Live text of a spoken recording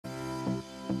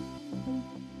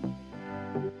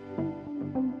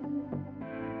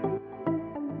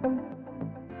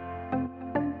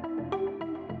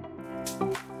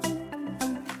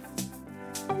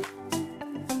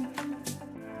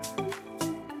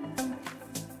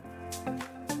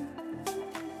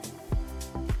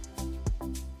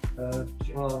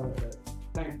Well,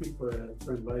 thank you for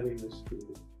inviting us to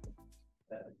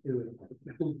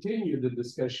continue the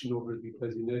discussion over the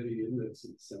Pasinetti Index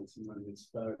in the sense when it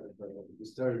started. We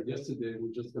started yesterday.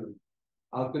 We're just going to.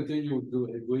 I'll continue with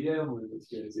Guillermo in this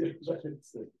case.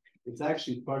 It's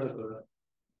actually part of a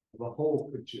whole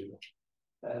picture.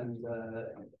 And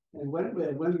when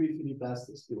Louis-Philippe asked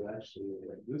us to actually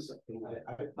do something,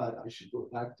 I thought I should go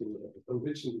back to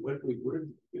originally what we were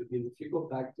doing. If you go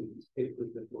back to these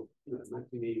papers that were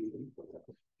 1988,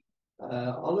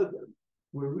 all of them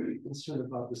were really concerned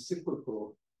about the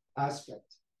cyclical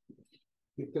aspect.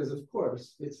 Because of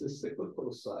course, it's the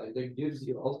cyclical side that gives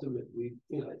you ultimately,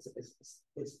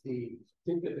 it's the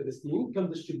think of it as the income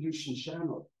distribution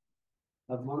channel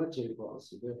of monetary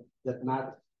policy that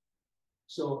matters.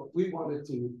 So we wanted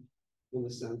to, in a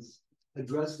sense,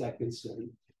 address that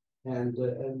concern, and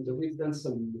we've done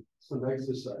some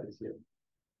exercise here.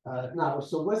 Now,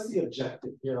 so what's the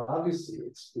objective here? Obviously,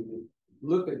 it's to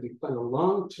look at the kind of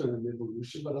long-term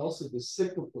evolution, but also the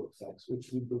cyclical effects, which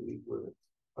we believe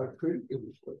are critically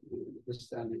important in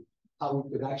understanding how we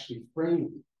could actually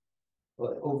frame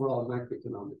overall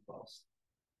macroeconomic policy.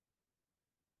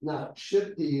 Now,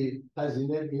 should the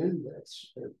Pasinetti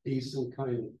Index be some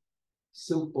kind of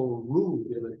simple rule,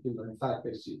 in fact,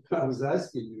 I was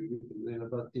asking you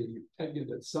about the opinion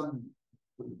that some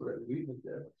leave it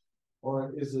there,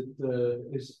 or is it,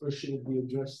 or should it be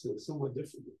addressed somewhat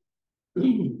differently,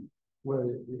 where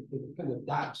it kind of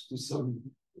adapts to some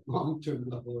long-term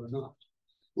level or not?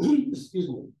 Excuse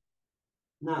me.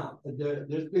 Now,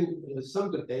 there's been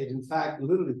some debate, in fact,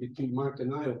 literally between Mark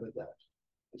and I over that,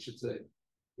 I should say.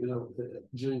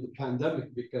 During the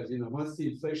pandemic, because, once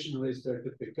the inflation rates start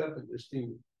to pick up and we're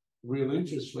seeing real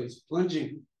interest rates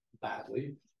plunging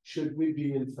badly, should we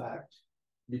be, in fact,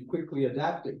 be quickly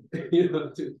adapting,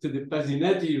 to the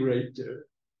Pasinetti rate,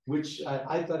 which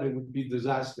I thought it would be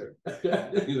disaster.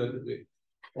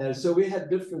 So we had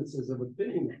differences of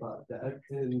opinion about that.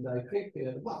 And I think,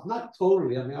 well, not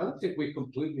totally. I mean, I don't think we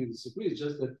completely disagree. It's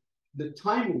just that the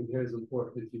timing here is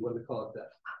important, if you want to call it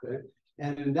that. Okay?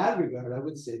 And in that regard, I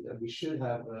would say that we should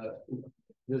have,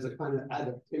 there's a kind of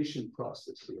adaptation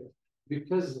process here.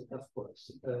 Because, of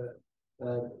course,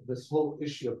 this whole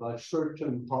issue about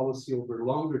short-term policy over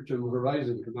longer-term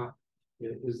horizon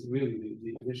is really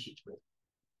the issue.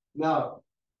 Now,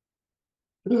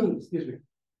 excuse me.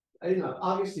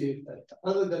 Obviously,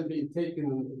 other than being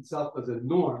taken itself as a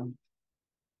norm,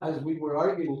 as we were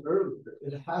arguing earlier,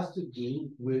 it has to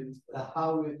do with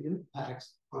how it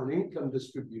impacts on income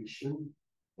distribution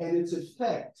and its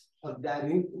effect of that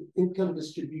income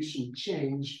distribution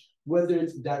change, whether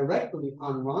it's directly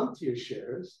on rentier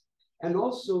shares, and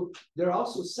also there are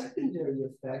also secondary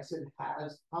effects it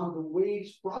has on the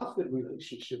wage-profit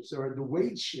relationships or the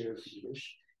wage share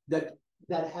that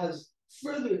has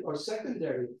further or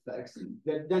secondary effects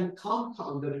that then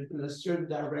compounded in a certain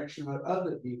direction or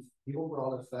other the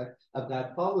overall effect of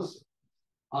that policy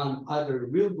on either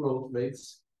real growth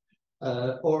rates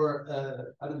or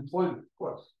unemployment, of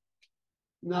course.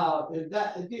 Now,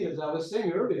 that again, as I was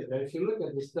saying earlier, that if you look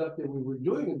at the stuff that we were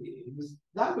doing in the 80s,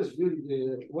 that was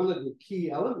really one of the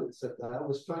key elements of that. I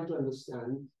was trying to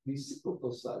understand the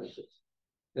cyclical side of it.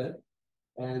 Okay?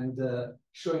 And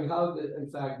showing how, in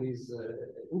fact, these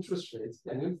interest rates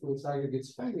can influence aggregate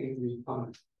spending in the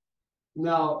economy.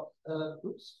 Now,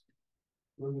 oops,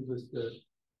 let me just,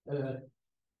 I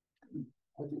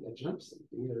think I jumped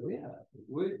something here. Yeah,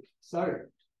 wait, sorry.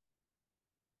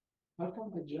 How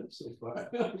come I jumped so far?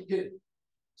 Okay.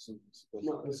 C'est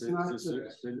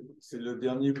le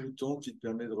dernier bouton qui te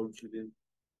permet de reculer.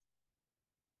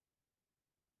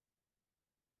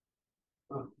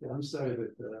 Oh, yeah, I'm sorry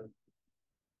that.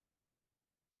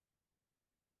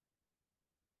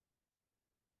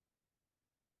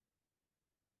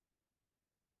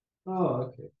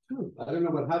 Oh, okay. I don't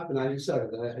know what happened. I just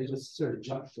sort of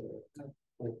jumped there.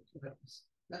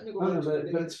 No, but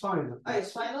it's fine.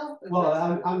 It's fine now? Well,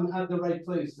 I'm at the right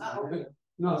place. Okay.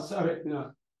 No, sorry,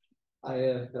 no.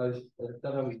 I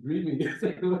thought I was dreaming.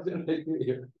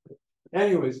 Here.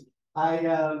 Anyways,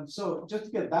 so just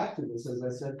to get back to this, as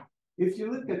I said, if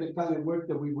you look at the kind of work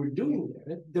that we were doing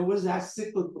there was that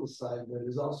cyclical side that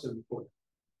is also important.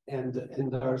 And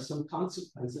there are some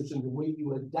consequences in the way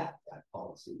you adapt that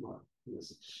policy model.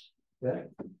 Okay,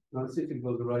 now let's see if it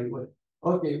goes the right way.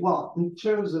 Okay, well, in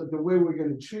terms of the way we're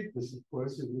going to treat this, of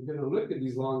course, if we're going to look at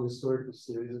these long historical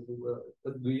series,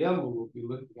 Guillermo will be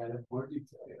looking at it more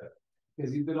detail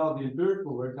because he did all the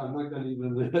empirical work. I'm not going to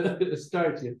even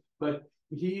start here, but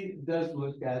he does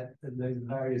look at the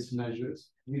various measures.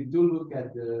 We do look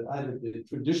at either the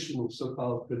traditional,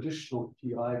 so-called traditional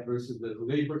PI versus the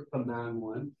labor command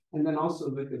one, and then also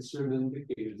look at certain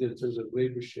indicators in terms of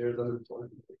labor shares,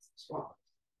 unemployment rates, and so on.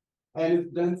 And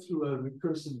it's done through a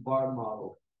recursive bar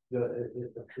model,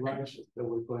 the branches that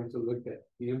we're going to look at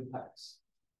the impacts.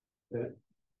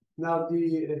 Now,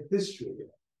 the history.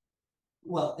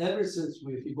 Well, ever since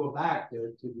if you go back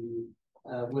there to the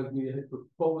when we had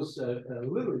proposed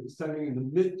literally starting in the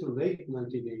mid to late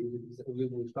 1980s, that we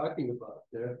were talking about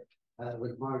there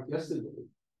with Mark yesterday,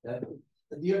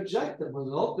 the objective was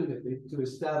ultimately to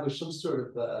establish some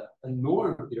sort of a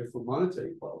norm here for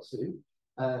monetary policy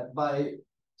by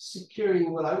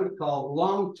securing what I would call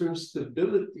long-term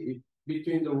stability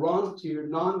between the rentier,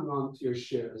 non-rentier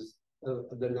shares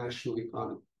of the national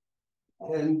economy.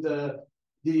 And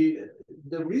the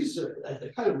research,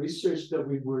 the kind of research that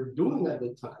we were doing at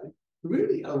the time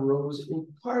really arose in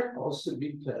part also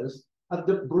because of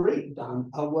the breakdown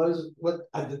of what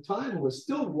at the time was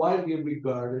still widely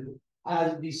regarded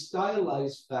as the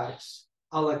stylized facts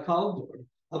a la Caldor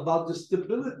about the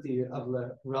stability of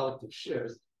the relative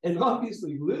shares. And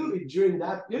obviously, literally during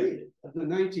that period of the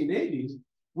 1980s,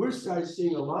 we're starting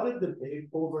seeing a lot of debate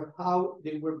over how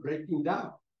they were breaking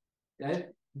down. Okay?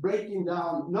 Breaking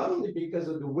down not only because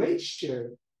of the wage share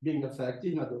being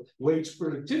affected, the wage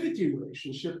productivity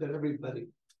relationship that everybody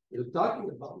is talking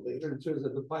about later in terms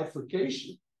of the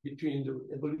bifurcation between the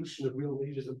evolution of real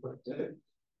wages and productivity,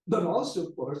 but also,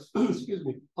 of course, excuse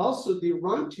me, also the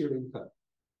rentier income,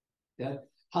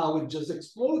 how it just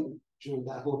exploded during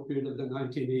that whole period of the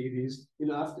 1980s,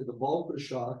 after the Volcker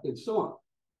shock and so on.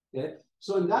 Okay?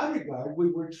 So in that regard, we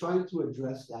were trying to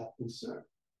address that concern.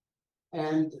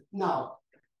 And now,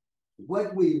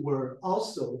 what we were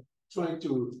also trying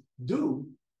to do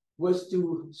was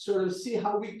to sort of see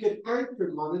how we could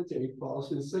anchor monetary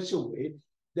policy in such a way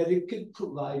that it could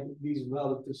provide these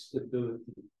relative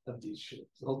stability of these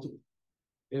shares, ultimately,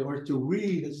 or to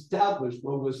re-establish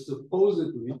what was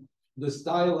supposedly the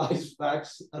stylized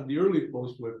facts of the early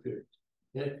post-war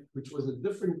period, which was a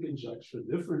different conjecture,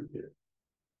 different period.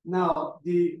 Now,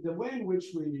 the way in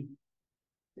which we,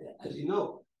 as you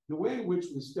know, the way in which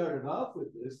we started off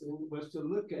with this was to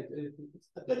look at it, it's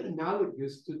a bit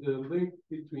analogous to the link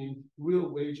between real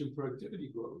wage and productivity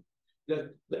growth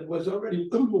that was already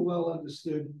well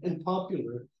understood and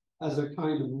popular as a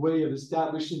kind of way of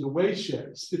establishing the wage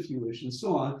shares, if you wish, and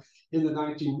so on in the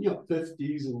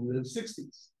 1950s and the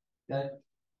 60s.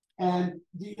 And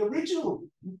the original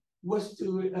was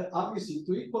to obviously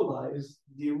to equalize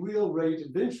the real rate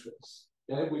of interest,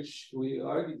 which we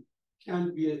argued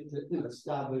can be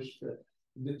established,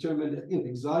 determined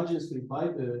exogenously by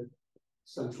the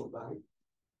central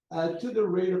bank, to the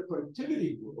rate of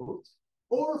productivity growth,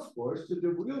 or of course to the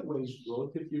real wage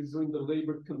growth if you're doing the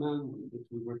labor command that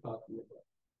we were talking about.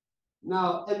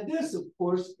 Now, and this, of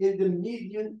course, in the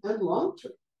medium and long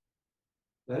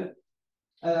term,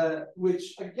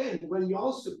 which again, when you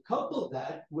also couple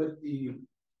that with the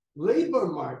labor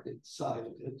market side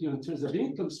of it, in terms of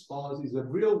income policies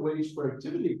of real wage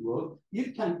productivity growth,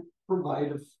 you can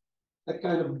provide a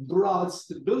kind of broad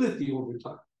stability over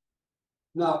time.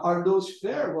 Now, are those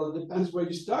fair? Well, it depends where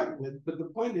you start with, but the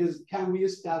point is, can we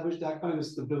establish that kind of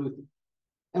stability?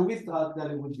 And we thought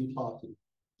that it would be possible.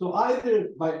 So either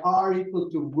by R equal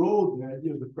to rho there,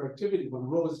 the productivity, when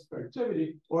rho is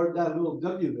productivity, or that little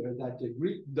W there, that the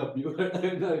Greek W,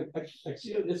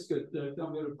 actually, this could tell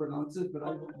me how to pronounce it, but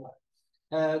I don't know.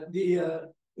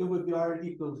 It would be R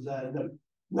equals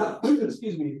now,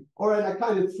 excuse me, or in a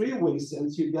kind of three-way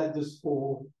sense, you get this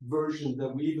whole version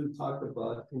that we even talked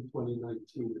about in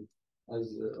 2019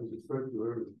 as referred to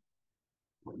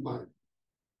earlier.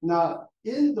 Now,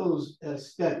 in those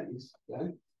studies,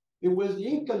 it was the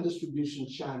income distribution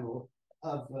channel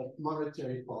of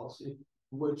monetary policy,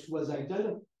 which was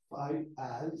identified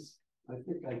as, I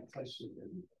think I touched it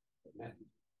in.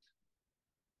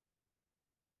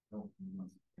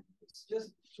 It's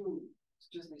just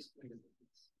explain it.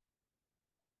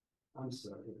 I'm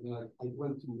sorry, I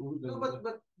went to move. No,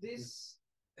 but this,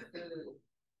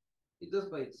 it does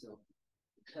by itself.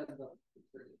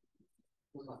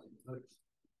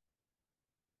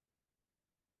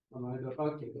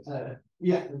 Okay.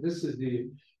 Yeah, this is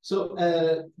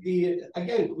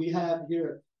again, we have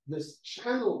here this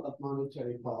channel of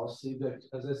monetary policy that,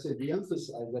 as I said, we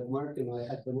emphasized, that Mark and I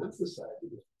had been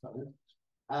emphasizing at the time,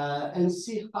 and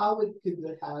see how it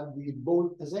could have the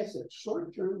both, as I said,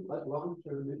 short-term but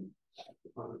long-term impact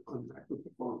on macro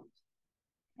performance.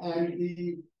 And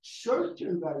the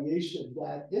short-term variation of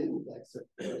that index, of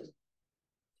course,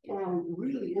 can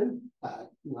really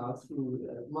impact now through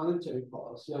monetary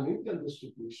policy on income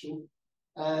distribution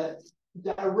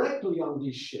directly on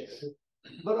these shares,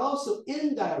 but also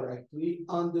indirectly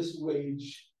on this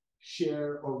wage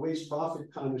share or wage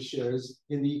profit kind of shares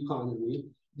in the economy.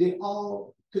 They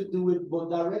all could do it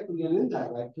both directly and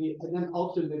indirectly, and then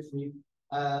ultimately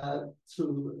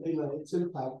through its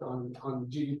impact on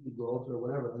GDP growth or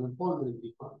whatever, unemployment in the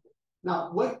economy.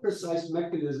 Now, what precise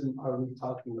mechanism are we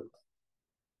talking about?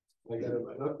 Okay.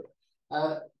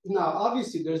 Now,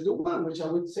 obviously, there's the one which I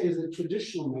would say is a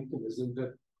traditional mechanism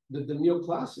that the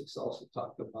neoclassics also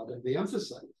talked about, and they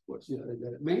emphasize, of course,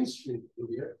 the mainstream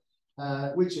here,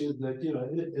 which is that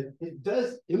it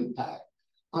does impact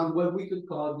on what we could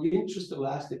call the interest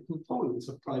elastic components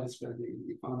of private spending in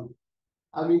the economy.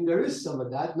 I mean, there is some of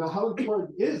that. Now, how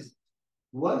important is it?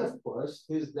 One, of course,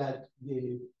 is that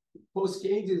the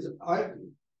post-Keynesians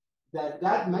argue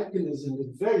that mechanism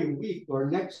is very weak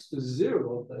or next to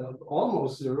zero,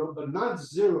 almost zero, but not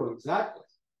zero exactly,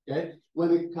 okay,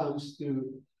 when it comes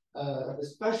to,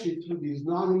 especially through these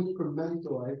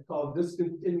non-incremental, I call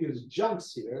discontinuous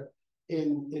jumps here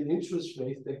in interest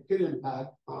rates that could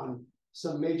impact on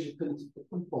some major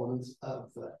components of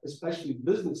especially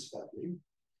business spending,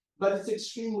 but it's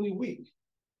extremely weak.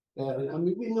 I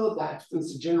mean, we know that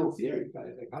it's a general theory kind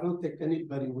of thing. I don't think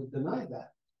anybody would deny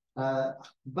that.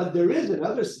 But there is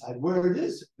another side where it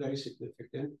is very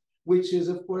significant, which is,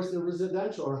 of course, the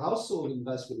residential or household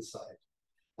investment side,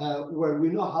 where we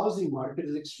know housing market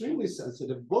is extremely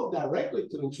sensitive, both directly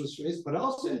to interest rates, but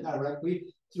also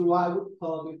indirectly through what I would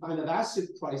call the kind of asset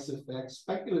price effect,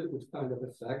 speculative kind of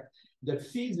effect that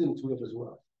feeds into it as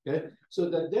well. Okay, so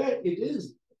that there it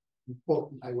is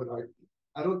important, I would argue.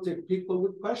 I don't think people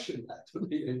would question that to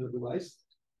me otherwise.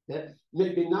 Yeah?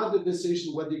 Maybe not the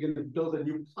decision whether you're going to build a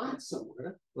new plant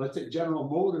somewhere, let's say General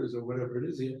Motors or whatever it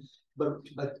is here, but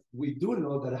we do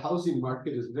know that a housing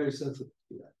market is very sensitive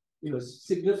to that,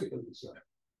 significantly so,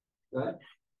 right?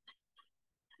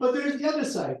 But there's the other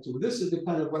side too. This is the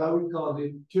kind of what I would call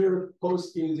the pure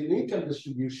post-Keynesian income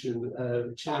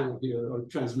distribution channel here, or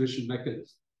transmission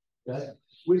mechanism, right?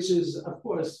 Which is, of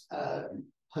course,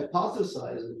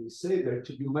 hypothesized, and we say there,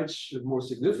 to be much more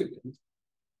significant.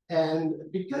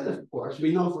 And because, of course,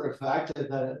 we know for a fact that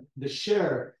the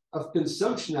share of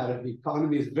consumption out of the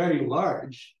economy is very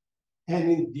large,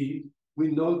 and indeed, we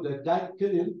know that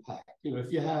could impact,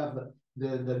 if you have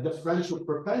the differential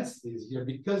propensities here,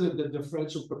 because of the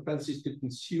differential propensities to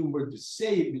consume or to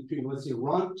save between, let's say,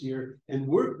 rentier and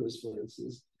workers, for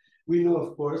instance. We know,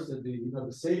 of course, that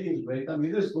the savings rate, I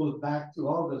mean, this goes back to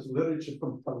all this literature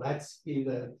from Paletsky,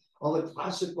 all the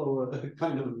classical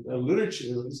kind of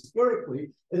literature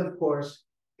historically, and of course,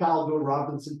 Caldo,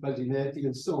 Robinson, Pasinetti,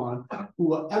 and so on,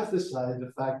 who emphasize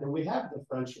the fact that we have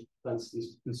differential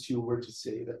propensities to consume or to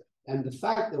save it. And the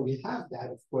fact that we have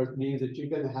that, of course, means that you're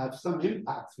going to have some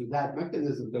impact through that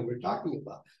mechanism that we're talking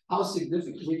about. How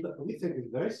significant? We think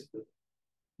it's very significant.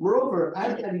 Moreover,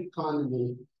 as that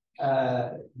economy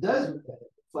does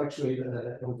fluctuate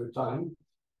over time,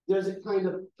 there's a kind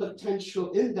of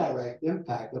potential indirect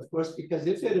impact, of course, because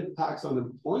if it impacts on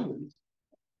employment,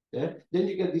 then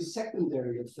you get these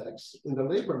secondary effects in the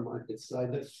labor market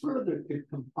side that further could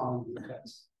compound the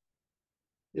effects,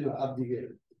 of the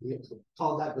we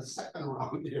call that the second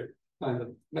round here kind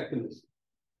of mechanism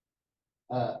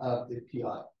of the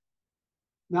PI.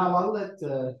 Now I'll let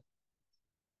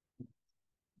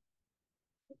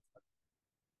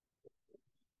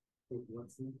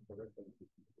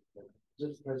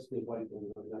just press the white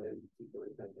one on that end.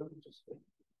 Just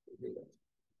do that.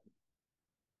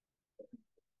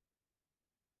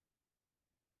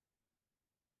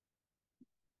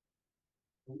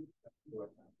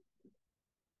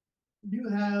 You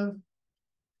have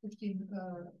 15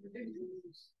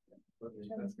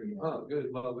 Oh, good.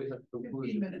 Well, we have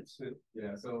 15 minutes.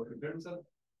 Yeah, so in terms of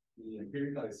the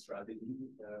empirical strategy,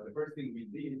 the first thing we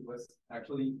did was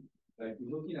actually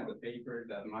looking at the paper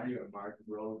that Mario and Mark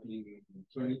wrote in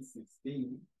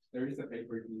 2016. There is a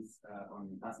paper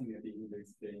on Pasinetti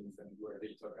Index gains, and where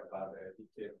they talk about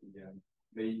the and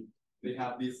they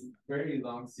have this very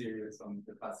long series on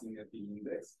the Pasinetti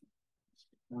Index.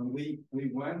 And we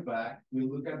went back, we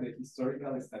looked at the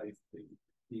historical statistics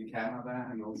in Canada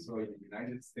and also in the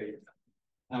United States.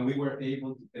 And we were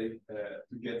able to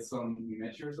get some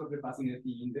measures of the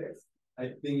Pasinetti Index.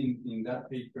 I think in that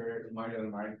paper, Mario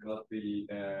and Mark got the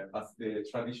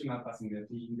traditional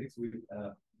Pasinetti Index with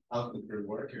output per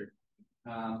worker.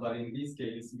 But in this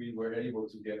case, we were able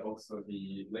to get also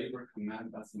the labor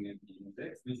command Pasinetti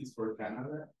Index. This is for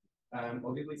Canada. And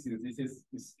obviously, since this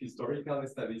is historical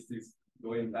statistics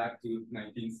going back to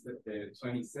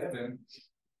 1927,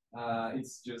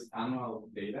 It's just annual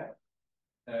data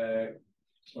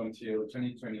until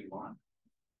 2021.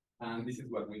 And this is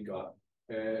what we got.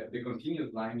 The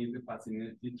continuous line is the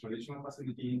traditional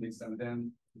Pasinetti Index, and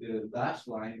then the dashed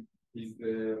line is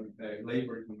the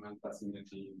labor command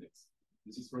Pasinetti Index.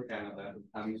 This is for Canada,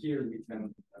 and here we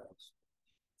can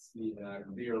see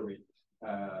clearly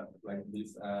like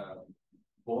this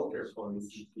Volcker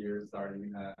policy here starting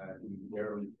in the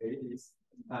early 80s.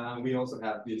 We also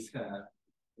have this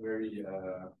very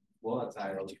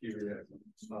volatile period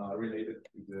related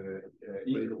to the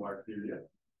interwar period.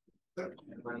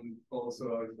 And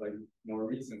also, like more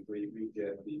recently, we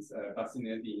get this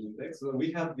Pasinetti Index. So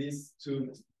we have these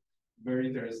two very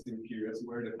interesting periods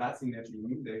where the Pasinetti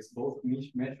Index, both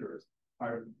niche measures,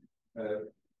 are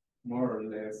more or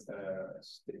less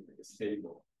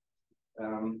stable.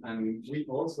 And we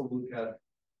also look at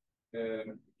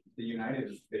the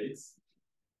United States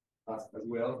as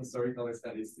well, historical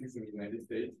statistics in the United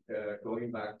States,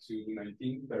 going back to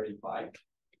 1935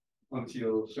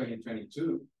 until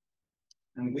 2022.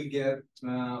 And we get,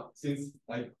 since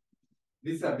like,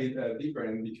 this is a bit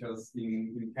different because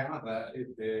in Canada,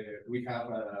 we have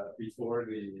before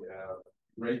the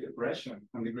Great Depression,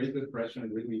 and the Great Depression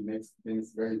really makes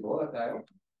things very volatile.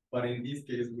 But in this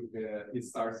case, it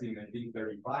starts in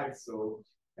 1935, so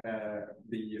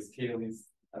the scale is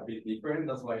a bit different.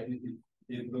 That's why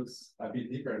it looks a bit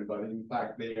different, but in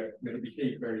fact, they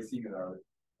behave very similarly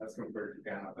as compared to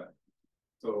Canada.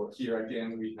 So here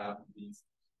again, we have these.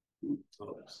 Yeah,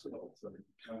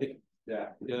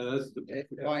 that's the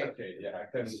okay. Yeah, I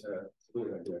can do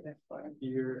it fine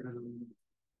here.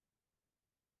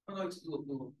 Oh, no, it's look.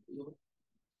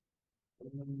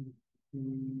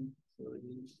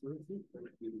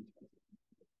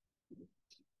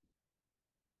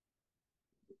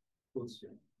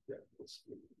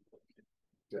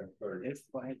 Yeah,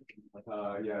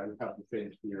 yeah, we have to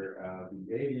finish here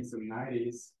the 80s and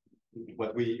 90s.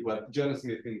 What Jonathan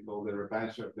Smith called the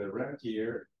revenge of the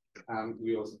rentier. And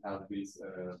we also have this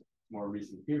more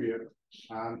recent period,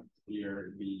 and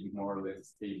here the more or less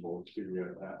stable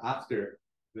period after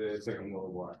the Second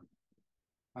World War.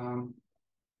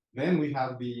 Then we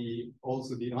have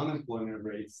also the unemployment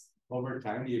rates over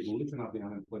time, the evolution of the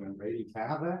unemployment rate in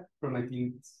Canada from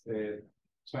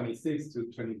 1926 to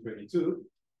 2022.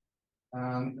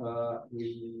 And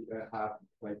we have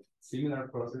like similar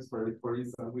process for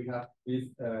this, and we have this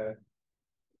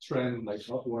trend, like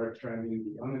upward trend in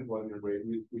the unemployment rate,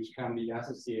 which can be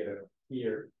associated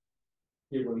here.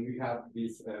 Here, when we have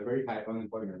this very high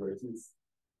unemployment rate,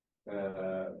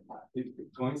 it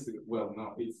coincides. Well,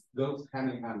 no, it goes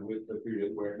hand in hand with the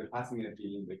period where the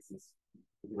Pasinetti Index is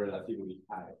relatively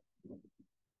high.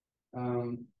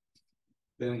 Then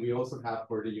we also have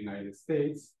for the United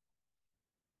States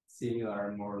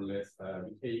similar, more or less,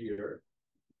 behavior,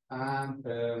 and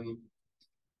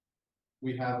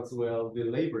we have as well the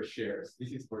labor shares.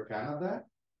 This is for Canada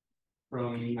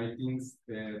from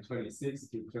 1926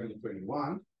 to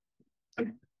 2021.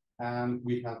 And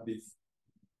we have this,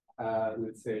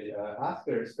 let's say,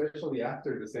 especially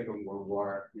after the Second World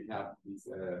War, we have this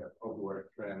upward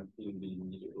trend in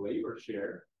the labor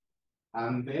share.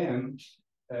 And then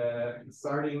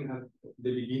starting at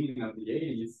the beginning of the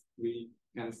 80s, we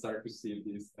can start to see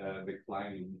this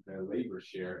declining labor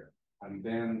share. And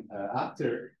then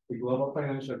after the global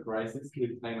financial crisis,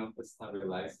 it kind of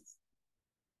stabilizes.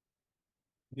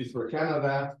 This is for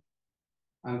Canada,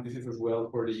 and this is as well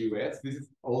for the US. This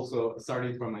is also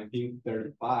starting from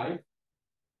 1935,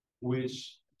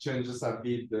 which changes a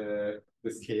bit the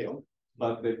scale,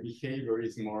 but the behavior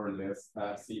is more or less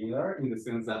similar in the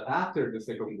sense that after the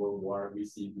Second World War, we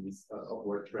see this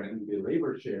upward trend in the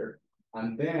labor share,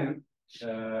 and then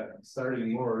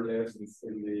starting more or less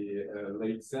in the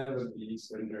late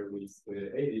 70s and early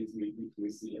 80s, we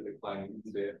see a decline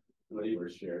in the labor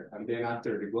share. And then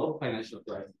after the global financial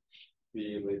crisis,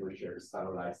 the labor share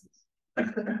stabilizes.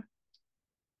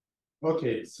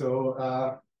 Okay, so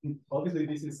obviously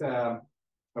this is a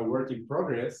work in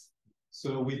progress.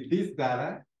 So with this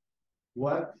data,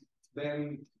 what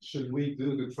then should we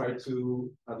do to try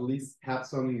to at least have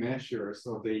some measures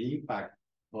of the impact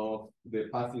of the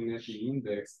Pasinetti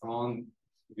Index on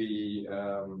the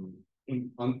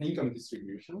on income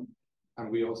distribution? And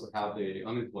we also have the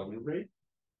unemployment rate.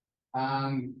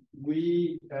 And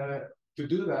we, to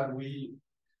do that, we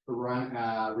run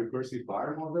a recursive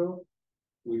bar model,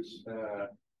 which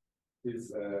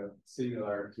is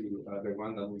similar to the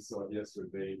one that we saw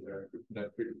yesterday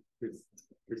that Chris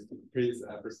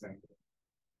presented.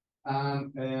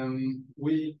 And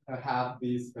we have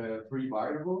these three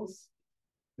variables: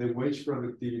 the wage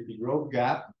productivity growth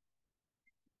gap,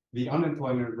 the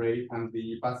unemployment rate and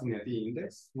the Pasinetti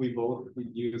Index. We both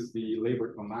use the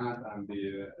labor command and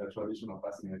the traditional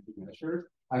Pasinetti measure.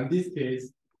 And in this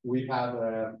case, we have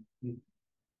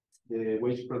the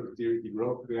wage productivity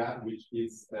growth gap, which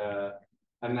is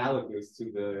analogous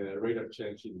to the rate of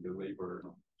change in the labor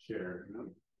share. You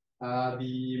know?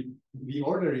 The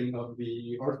ordering of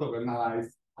the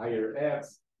orthogonalized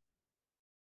IRFs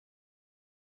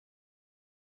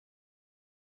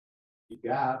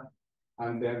gap,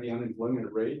 and then the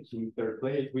unemployment rate in third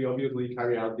place. We obviously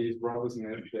carry out this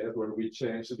robustness test where we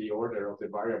change the order of the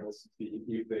variables to see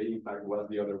if the impact was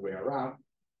the other way around.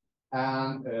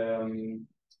 And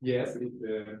yes,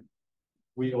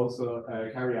 we also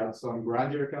carry out some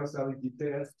gradual causality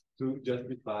tests to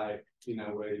justify, in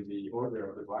a way, the order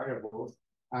of the variables.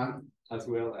 And as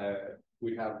well,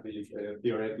 we have this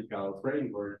theoretical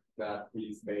framework that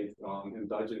is based on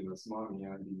endogenous money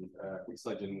and the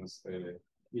exogenous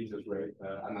interest rate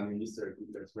and administered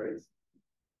interest rates.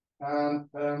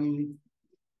 And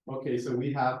okay, so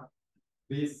we have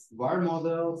these VAR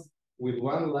models with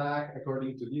one lag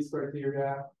according to these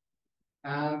criteria.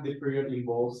 And the period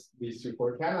involves these two.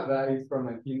 For Canada, is from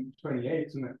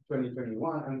 1928 to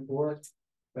 2021, and for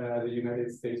the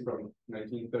United States from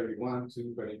 1931 to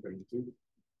 2022.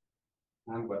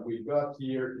 And what we've got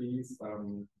here is,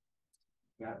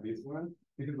 yeah, this one.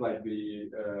 This is like the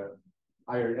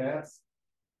IRS.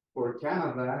 For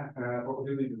Canada,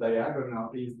 obviously the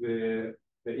diagonal is the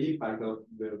impact of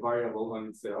the variable on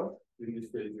itself. In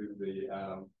this case, is the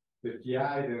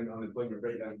PI, then unemployment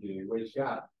rate, and the wage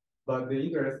gap. But the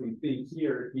interesting thing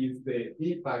here is the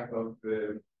impact of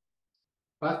the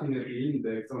Pasinetti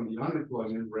Index on the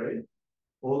unemployment rate,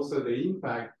 also the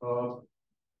impact of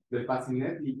the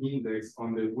Pasinetti Index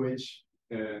on the wage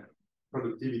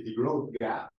productivity growth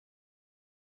gap,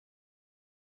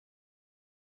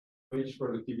 wage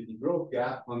productivity growth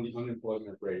gap on the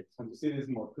unemployment rate. And to see this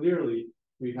more clearly,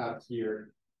 we have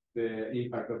here the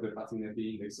impact of the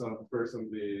Pasinetti Index on first on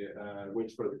the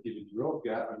wage productivity growth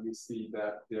gap, and we see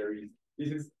that this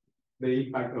is the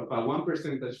impact of a 1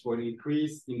 percentage point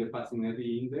increase in the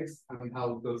Pasinetti Index. And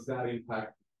how does that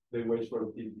impact the wage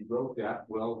productivity growth gap?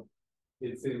 Well,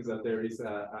 it seems that there is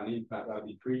an impact, a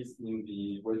decrease in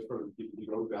the wage productivity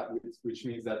growth gap, which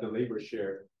means that the labor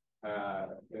share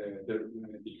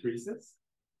decreases.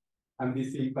 And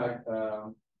this impact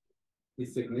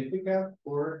is significant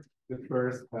for the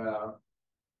first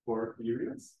 4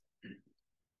 periods.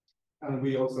 And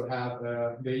we also have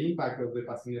the impact of the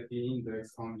Pasinetti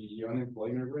Index on the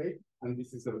unemployment rate. And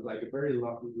this is like a very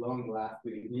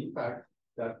long-lasting impact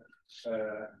that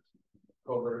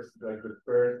covers like the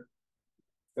first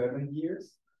 7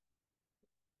 years.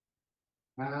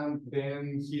 And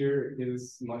then here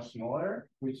is much smaller,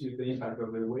 which is the impact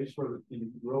of the wage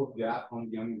productivity growth gap on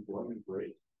the unemployment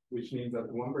rate, which means that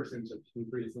 1%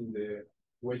 increase in the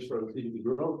wage productivity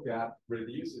growth gap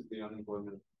reduces the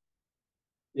unemployment.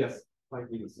 Yes, 5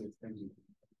 minutes.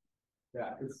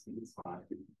 Yeah, it's fine.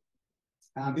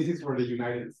 And this is for the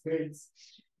United States.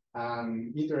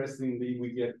 Interestingly,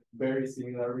 we get very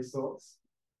similar results.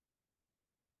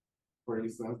 For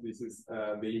instance, this is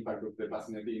the impact of the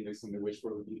Pasinetti Index on the wage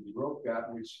productivity growth gap,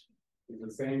 which is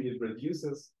the same. It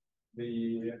reduces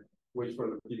the wage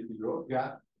productivity growth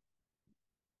gap.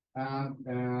 And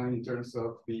in terms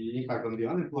of the impact on the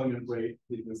unemployment rate,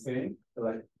 it's the same,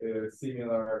 like a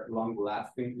similar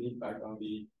long-lasting impact on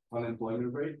the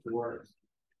unemployment rate for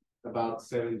about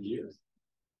 7 years.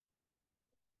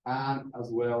 And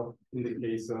as well, in the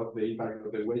case of the impact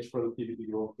of the wage productivity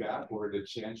growth gap or the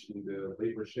change in the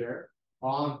labor share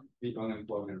on the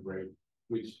unemployment rate,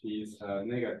 which is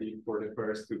negative for the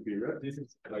first 2 periods. This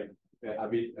is like a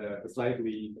bit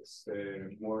slightly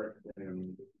more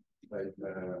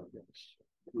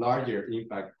larger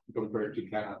impact compared to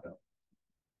Canada.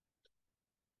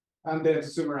 And then to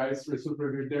summarize,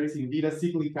 there is indeed a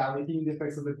cyclicality in the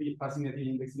effects of the Pasinetti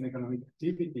Index in economic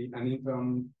activity and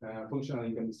income, functional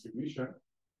income distribution.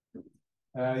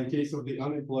 In case of the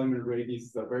unemployment rate,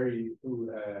 is a very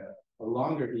a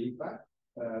longer impact,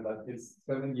 that is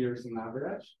 7 years on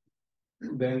average.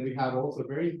 Then we have also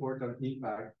very important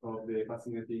impact of the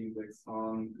Pasinetti Index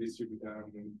on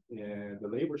the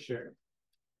labor share.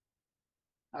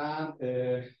 And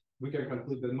we can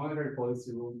conclude the monetary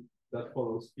policy rule that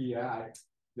follows PI,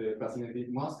 the Pasinetti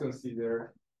must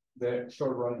consider the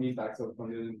short-run impacts of the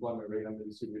unemployment rate and the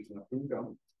distribution of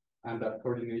income, and that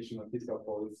coordination of fiscal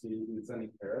policy is an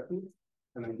imperative.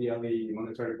 And ideally, the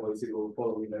monetary policy rule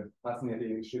following the Pasinetti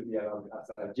Index should be allowed as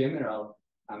a general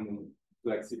and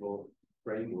flexible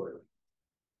framework.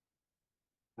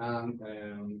 And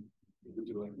Would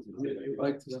you like to Yeah, say you'd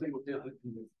like to say,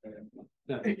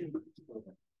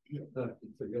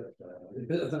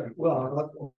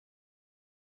 well,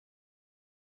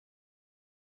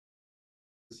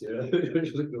 yeah,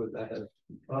 usually go with that.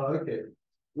 Okay.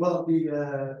 Well,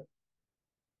 the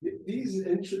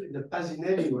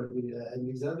Pasinetti or and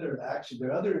these other, actually,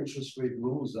 there are other interest rate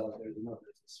rules out there, you know,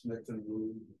 there's the Smithson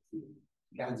rule, the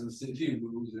Kansas City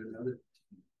rules, and other.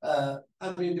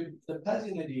 I mean, the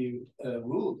Pasinetti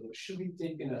rule though, should be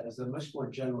taken as a much more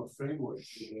general framework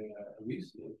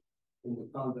recently in the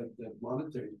conduct of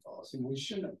monetary policy. We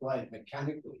shouldn't apply it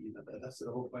mechanically. You know, that's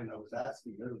the whole point I was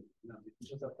asking earlier. You know, if you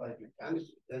just apply it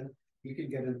mechanically, then you can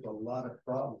get into a lot of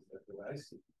problems that I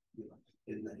see. You know,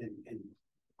 in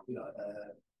you know,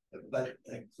 but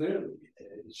clearly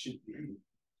it should be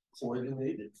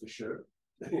coordinated for sure.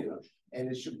 You know, and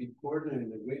it should be coordinated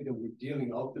in a way that we're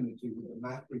dealing ultimately with the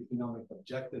macroeconomic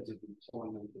objectives of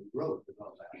employment and growth and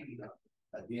all that, you know,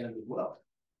 at the end as well.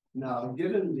 Now,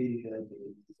 given the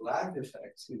lag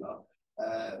effects, you know,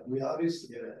 we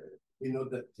obviously, we know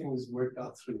that things work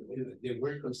out through, they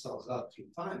work themselves out through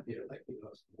time here, like, you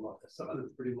know, some of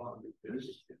them pretty long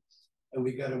periods. And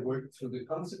we got to work through the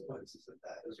consequences of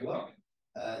that as well,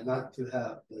 not to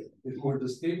have the more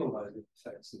destabilizing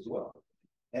effects as well.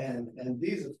 And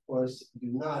these, of course, do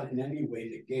not in any way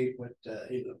negate what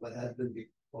you know, what has been the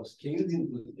most Keynesian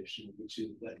position, which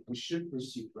is that we should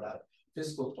pursue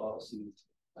fiscal policy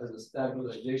as a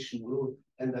stabilization rule,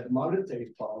 and that monetary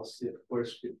policy, of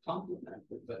course, should complement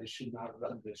it, but it should not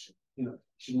run the show. You know,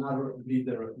 should not be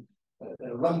the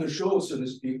run the show, so to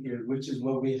speak, here, which is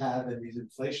what we have in these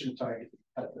inflation targeted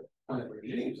kind of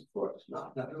regimes, of course,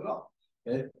 not at all.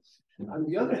 Okay? On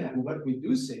the other hand, what we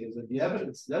do say is that the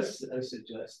evidence does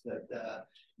suggest that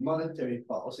monetary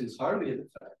policy is hardly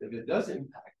ineffective. It does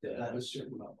impact at a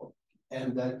certain level,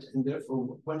 and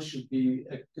therefore one should be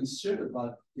concerned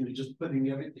about, you know, just putting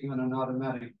everything on an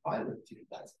automatic pilot here.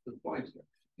 That's the point here,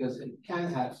 because it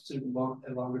can have certain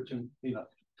longer term, you know,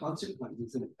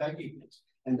 consequences and effectiveness.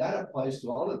 And that applies to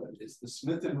all of them. It's the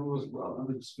Smithson rule as well,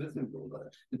 under the Smithson rule,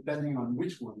 depending on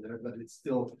which one there, but it's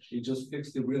still, you just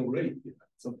fix the real rate, you know,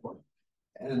 at some point.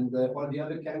 And or the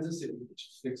other Kansas City, which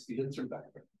fixed the interbank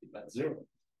rate at zero.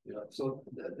 You know, so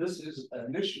this is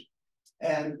an issue.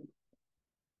 And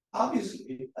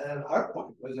obviously, our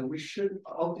point was that we should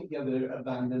altogether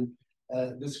abandon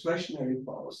discretionary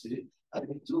policy as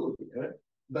a tool here,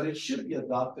 but it should be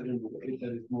adopted in a way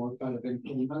that is more kind of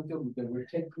incremental, that we're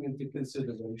taking into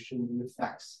consideration the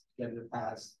effects that it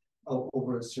has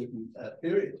over a certain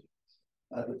period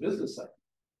of the business cycle.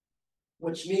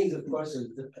 Which means, of course,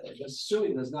 that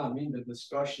certainly does not mean that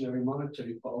discretionary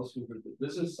monetary policy over the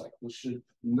business cycle should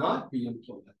not be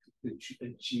implemented to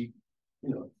achieve, you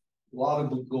know,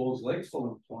 laudable goals like full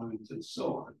employment and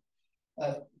so on,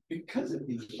 because of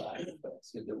these lag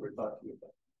effects that we're talking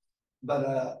about.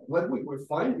 But what we were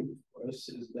finding, of course,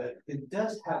 is that it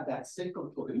does have that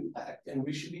cyclical impact, and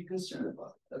we should be concerned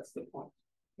about it. That's the point,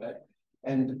 right?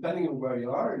 And depending on where you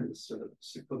are in this sort of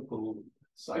cyclical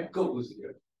cycles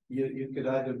here, you could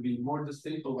either be more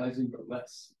destabilizing or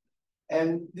less.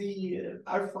 And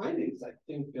our findings, I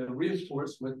think,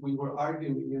 reinforce what we were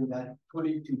arguing in that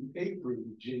 22 paper in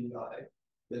GEI,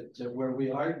 that where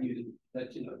we argued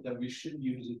that, you know, that we should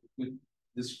use it with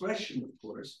discretion, of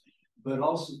course, but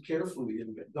also carefully.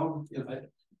 And don't, you know,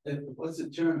 what's the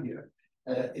term here?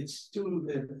 It's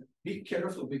to be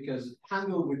careful, because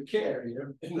handle with care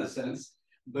here, in a sense,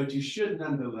 but you should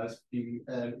nonetheless be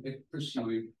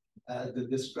pursuing the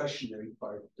discretionary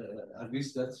part. At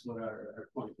least that's what our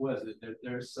point was. That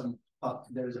there's some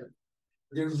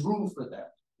there's room for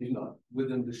that, you know,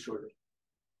 within the short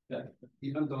term.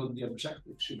 Even though the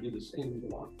objective should be the same in the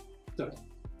long term.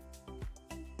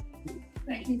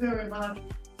 Thank you very much.